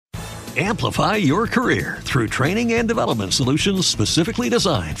Amplify your career through training and development solutions specifically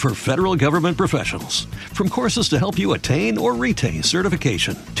designed for federal government professionals. From courses to help you attain or retain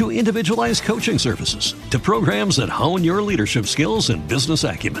certification, to individualized coaching services, to programs that hone your leadership skills and business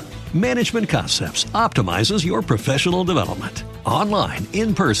acumen, Management Concepts optimizes your professional development. Online,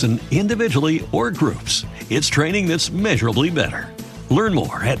 in person, individually, or groups, it's training that's measurably better. Learn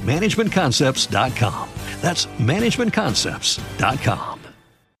more at managementconcepts.com. That's managementconcepts.com.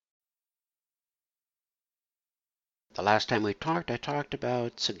 The last time we talked, I talked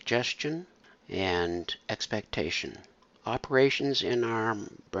about suggestion and expectation. Operations in our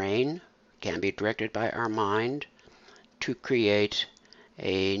brain can be directed by our mind to create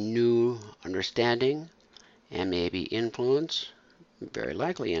a new understanding and maybe influence, very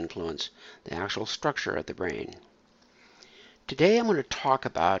likely influence, the actual structure of the brain. Today I'm going to talk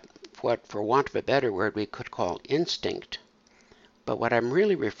about what, for want of a better word, we could call instinct. But what I'm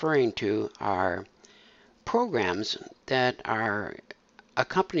really referring to are programs that are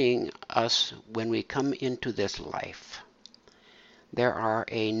accompanying us when we come into this life. There are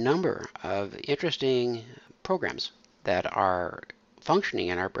a number of interesting programs that are functioning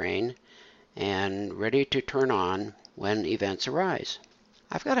in our brain and ready to turn on when events arise.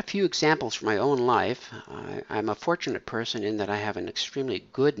 I've got a few examples from my own life. I'm a fortunate person in that I have an extremely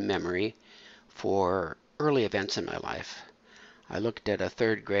good memory for early events in my life. I looked at a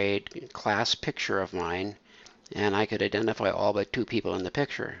third grade class picture of mine, and I could identify all but two people in the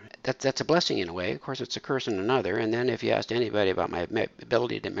picture. That's a blessing in a way. Of course, it's a curse in another. And then if you asked anybody about my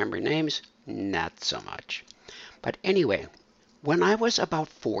ability to remember names, not so much. But anyway, when I was about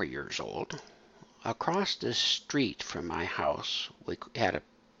 4 years old, across the street from my house, we had a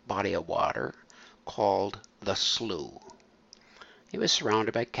body of water called the slough. It was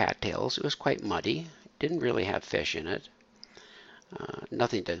surrounded by cattails. It was quite muddy. Didn't really have fish in it.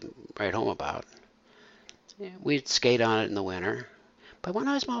 Nothing to write home about. We'd skate on it in the winter. But when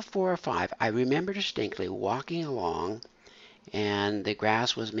I was about 4 or 5, I remember distinctly walking along, and the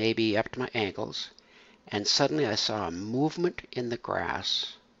grass was maybe up to my ankles, and suddenly I saw a movement in the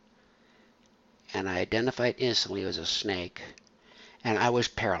grass, and I identified instantly it was a snake, and I was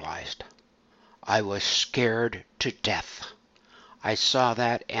paralyzed. I was scared to death. I saw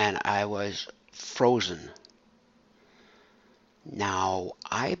that, and I was frozen. Now,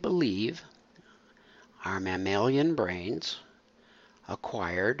 I believe our mammalian brains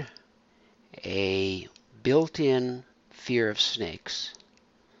acquired a built-in fear of snakes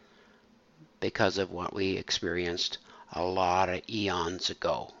because of what we experienced a lot of eons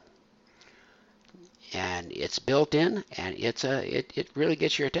ago. And it's built in, and it really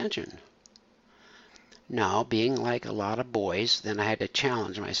gets your attention. Now, being like a lot of boys, then I had to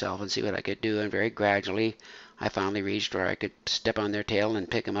challenge myself and see what I could do, and very gradually I finally reached where I could step on their tail and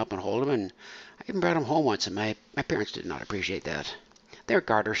pick them up and hold them, and I even brought them home once, and my parents did not appreciate that. They're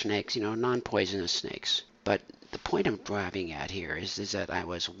garter snakes, non-poisonous snakes. But the point I'm driving at here is that I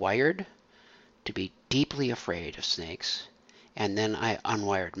was wired to be deeply afraid of snakes, and then I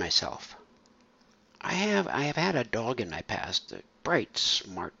unwired myself. I have had a dog in my past, a bright,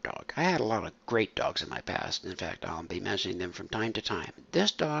 smart dog. I had a lot of great dogs in my past. In fact, I'll be mentioning them from time to time. This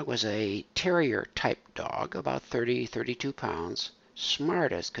dog was a terrier-type dog, about 32 pounds,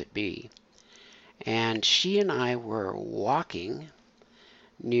 smart as could be. And she and I were walking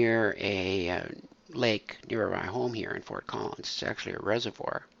near a lake near my home here in Fort Collins. It's actually a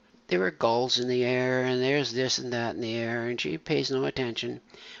reservoir. There were gulls in the air, and there's this and that in the air, and she pays no attention.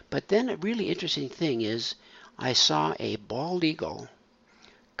 But then a really interesting thing is I saw a bald eagle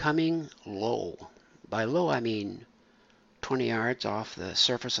coming low. By low, I mean 20 yards off the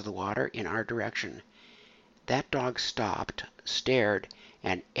surface of the water in our direction. That dog stopped, stared,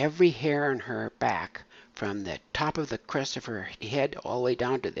 and every hair on her back, from the top of the crest of her head all the way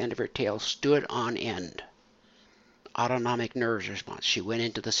down to the end of her tail, stood on end. Autonomic nervous response. She went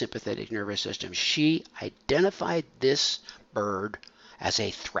into the sympathetic nervous system. She identified this bird as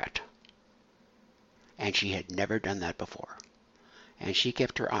a threat. And she had never done that before. And she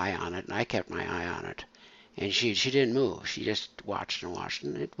kept her eye on it, and I kept my eye on it. And she didn't move. She just watched,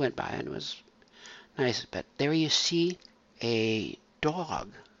 and it went by, and it was nice. But there you see a dog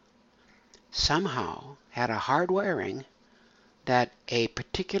somehow had a hardwiring that a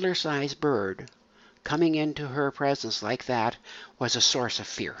particular size bird coming into her presence like that was a source of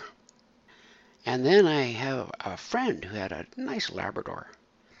fear. And then I have a friend who had a nice Labrador.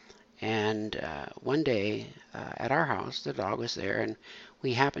 And one day at our house, the dog was there, and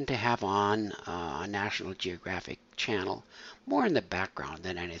we happened to have on a National Geographic channel, more in the background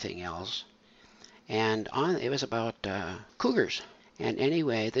than anything else. And it was about cougars. And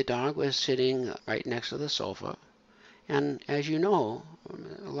anyway, the dog was sitting right next to the sofa. And as you know,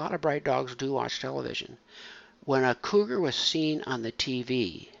 a lot of bright dogs do watch television. When a cougar was seen on the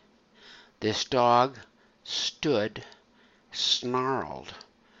TV, this dog stood, snarled,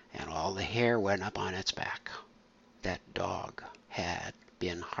 and all the hair went up on its back. That dog had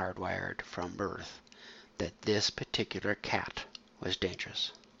been hardwired from birth that this particular cat was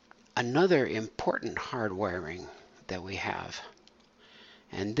dangerous. Another important hardwiring that we have,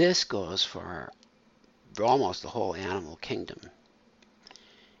 and this goes for almost the whole animal kingdom,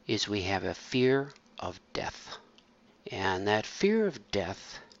 is we have a fear of death. And that fear of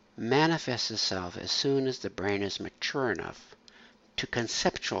death manifests itself as soon as the brain is mature enough to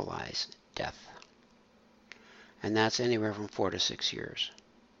conceptualize death. And that's anywhere from 4 to 6 years.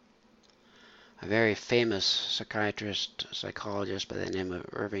 A very famous psychologist by the name of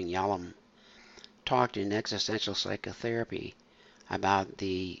Irving Yalom talked in existential psychotherapy about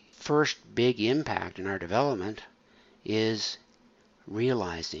the first big impact in our development is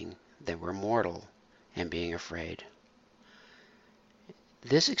realizing that we're mortal and being afraid.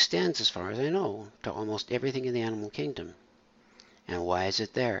 This extends, as far as I know, to almost everything in the animal kingdom. And why is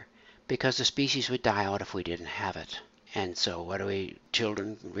it there? Because the species would die out if we didn't have it. And so what do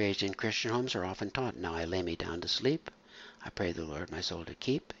children raised in Christian homes are often taught? Now I lay me down to sleep. I pray the Lord my soul to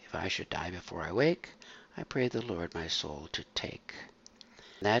keep. If I should die before I wake, I pray the Lord my soul to take.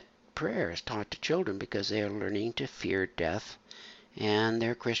 That prayer is taught to children because they are learning to fear death, and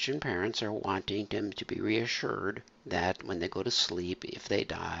their Christian parents are wanting them to be reassured that when they go to sleep, if they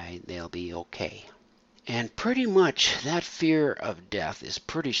die, they'll be okay. And pretty much that fear of death is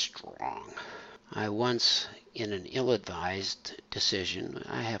pretty strong. I once, in an ill-advised decision,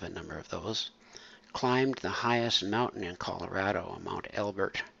 I have a number of those, climbed the highest mountain in Colorado, Mount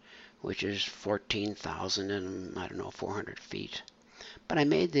Elbert, which is 14,400 feet. But I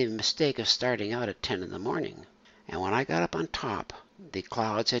made the mistake of starting out at 10 in the morning. And when I got up on top, the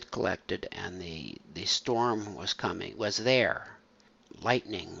clouds had collected and the storm was there.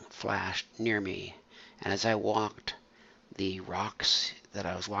 Lightning flashed near me. And as I walked, the rocks that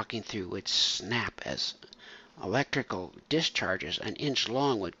I was walking through would snap as electrical discharges an inch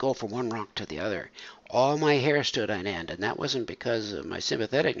long would go from one rock to the other. All my hair stood on end, and that wasn't because of my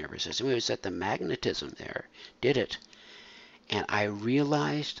sympathetic nervous system. It was that the magnetism there did it. And I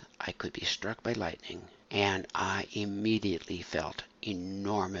realized I could be struck by lightning, and I immediately felt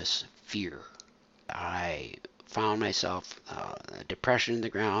enormous fear. I found myself depression in the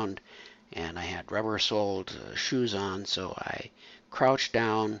ground, and I had rubber-soled shoes on, so I crouched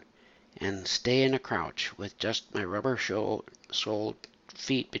down and stay in a crouch with just my rubber-soled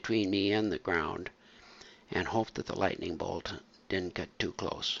feet between me and the ground, and hoped that the lightning bolt didn't get too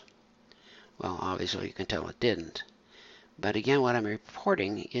close. Well, obviously you can tell it didn't. But again, what I'm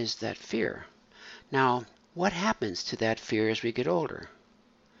reporting is that fear. Now, what happens to that fear as we get older?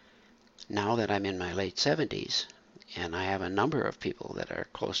 Now that I'm in my late 70s, and I have a number of people that are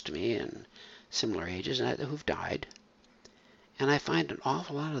close to me and similar ages who've died, and I find an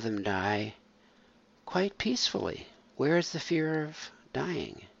awful lot of them die quite peacefully. Where is the fear of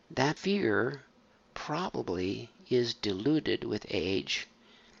dying? That fear probably is diluted with age,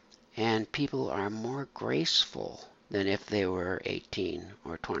 and people are more graceful than if they were 18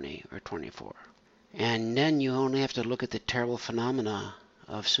 or 20 or 24. And then you only have to look at the terrible phenomena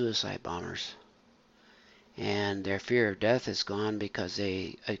of suicide bombers. And their fear of death is gone because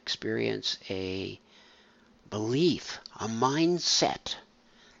they experience a belief, a mindset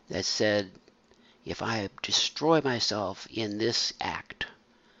that said, if I destroy myself in this act,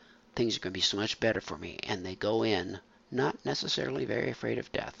 things are going to be so much better for me. And they go in not necessarily very afraid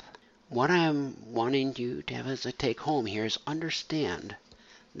of death. What I'm wanting you to have as a take home here is understand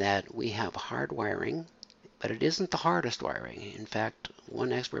that we have hardwiring, but it isn't the hardest wiring. In fact,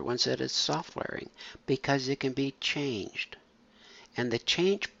 one expert once said it's soft wiring because it can be changed. And the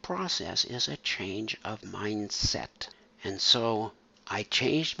change process is a change of mindset. And so I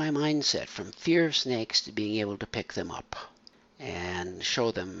changed my mindset from fear of snakes to being able to pick them up and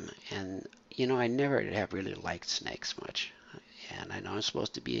show them. And, I never have really liked snakes much. And I know I'm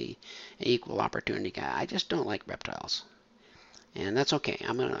supposed to be an equal opportunity guy. I just don't like reptiles. And that's okay.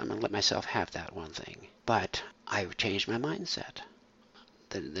 I'm gonna let myself have that one thing. But I changed my mindset.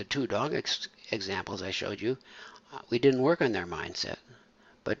 The two dog examples I showed you, we didn't work on their mindset.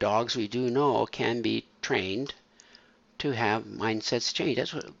 But dogs, we do know, can be trained to have mindsets change.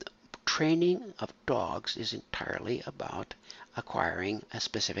 That's what training of dogs is entirely about, acquiring a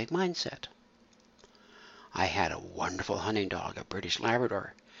specific mindset. I had a wonderful hunting dog, a British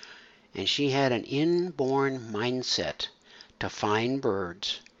Labrador, and she had an inborn mindset to find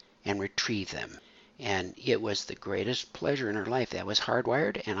birds and retrieve them. And it was the greatest pleasure in her life. That was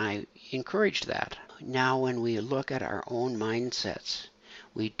hardwired, and I encouraged that. Now, when we look at our own mindsets,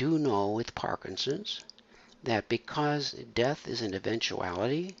 we do know with Parkinson's that because death is an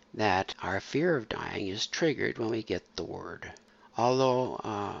eventuality, that our fear of dying is triggered when we get the word.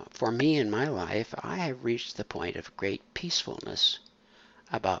 Although, for me in my life, I have reached the point of great peacefulness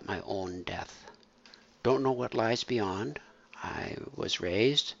about my own death. Don't know what lies beyond. I was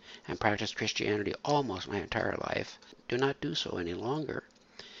raised and practiced Christianity almost my entire life. Do not do so any longer.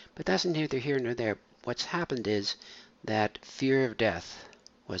 But that's neither here nor there. What's happened is that fear of death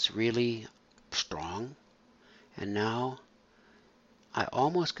was really strong, and now I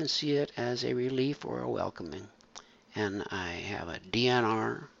almost can see it as a relief or a welcoming. And I have a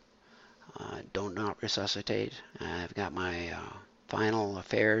DNR, do not resuscitate. I've got my final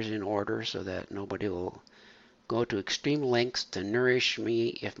affairs in order so that nobody will go to extreme lengths to nourish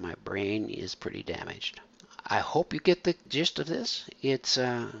me if my brain is pretty damaged. I hope you get the gist of this. It's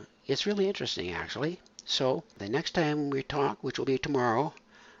really interesting, actually. So the next time we talk, which will be tomorrow,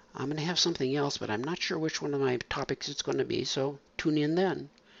 I'm going to have something else, but I'm not sure which one of my topics it's going to be, so tune in then.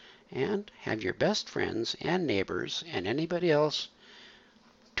 And have your best friends and neighbors and anybody else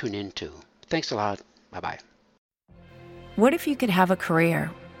tune in too. Thanks a lot. Bye-bye. What if you could have a career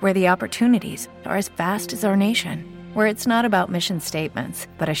where the opportunities are as vast as our nation, where it's not about mission statements,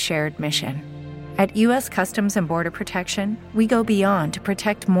 but a shared mission? At U.S. Customs and Border Protection, we go beyond to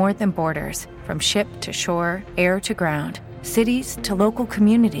protect more than borders. From ship to shore, air to ground, cities to local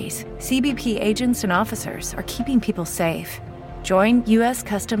communities, CBP agents and officers are keeping people safe. Join U.S.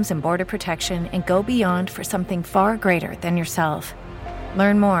 Customs and Border Protection and go beyond for something far greater than yourself.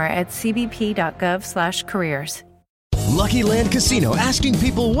 Learn more at cbp.gov/careers. Lucky Land Casino, asking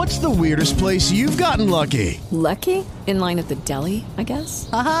people, what's the weirdest place you've gotten lucky? Lucky? In line at the deli, I guess?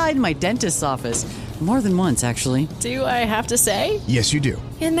 Aha, in my dentist's office. More than once, actually. Do I have to say? Yes, you do.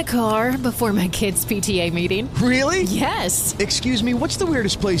 In the car before my kids' PTA meeting. Really? Yes. Excuse me, what's the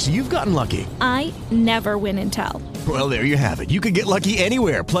weirdest place you've gotten lucky? I never win and tell. Well, there you have it. You can get lucky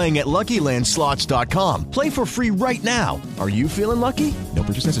anywhere, playing at LuckyLandSlots.com. Play for free right now. Are you feeling lucky? No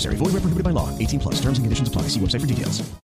purchase necessary. Void where prohibited by law. 18+. Terms and conditions apply. See website for details.